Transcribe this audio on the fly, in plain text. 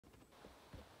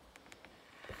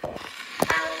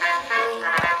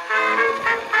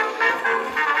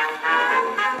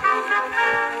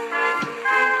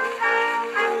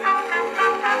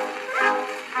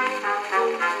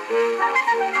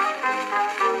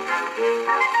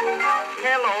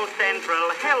Hello,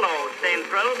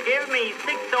 Central, give me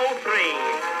 603.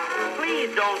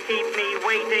 Please don't keep me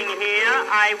waiting here.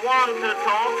 I want to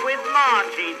talk with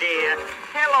Margie, dear.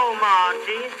 Hello,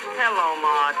 Margie.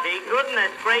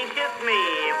 Goodness gracious me.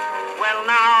 Well,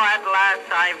 now at last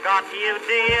I've got you,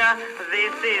 dear.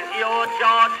 This is your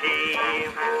Georgie.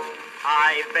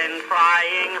 I've been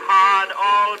trying hard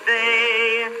all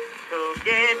day to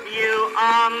get you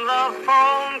on the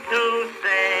phone to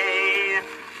say,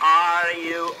 are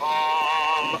you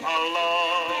all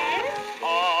alone? Yes?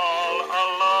 All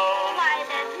alone? Why,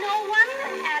 there's no one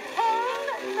at home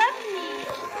but me.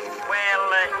 Well,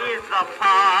 is the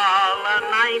parlor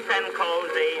nice and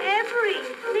cozy?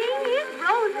 Everything is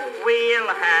rosy. We'll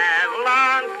have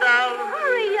lots of...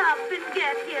 Hurry up and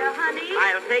get here, honey.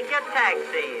 I'll take a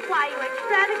taxi. Why, you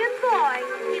extravagant boy.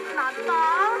 It's not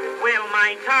far. Well,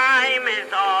 my time is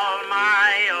all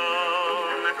my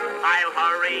own. I'll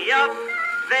hurry up.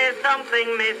 There's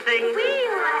something missing.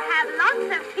 We'll have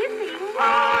lots of kissing.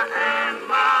 Pa and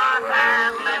Ma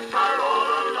have left her all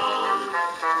alone.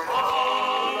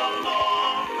 All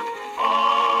alone.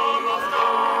 All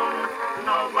alone.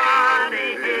 Nobody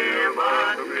here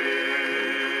but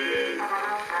me.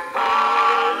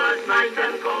 Parlor's nice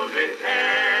and cozy.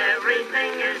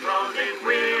 Everything is rosy.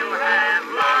 We'll have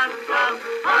lots of...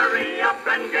 Hurry up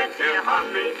and get here,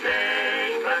 honey.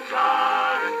 Take the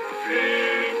car.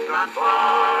 It's not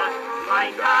far.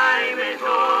 My time is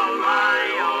all my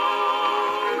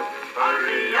own.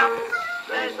 Hurry up.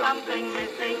 There's something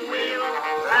missing. We'll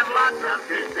have lots of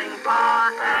kissing.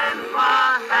 Pa and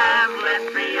Ma have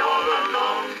left me all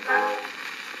alone.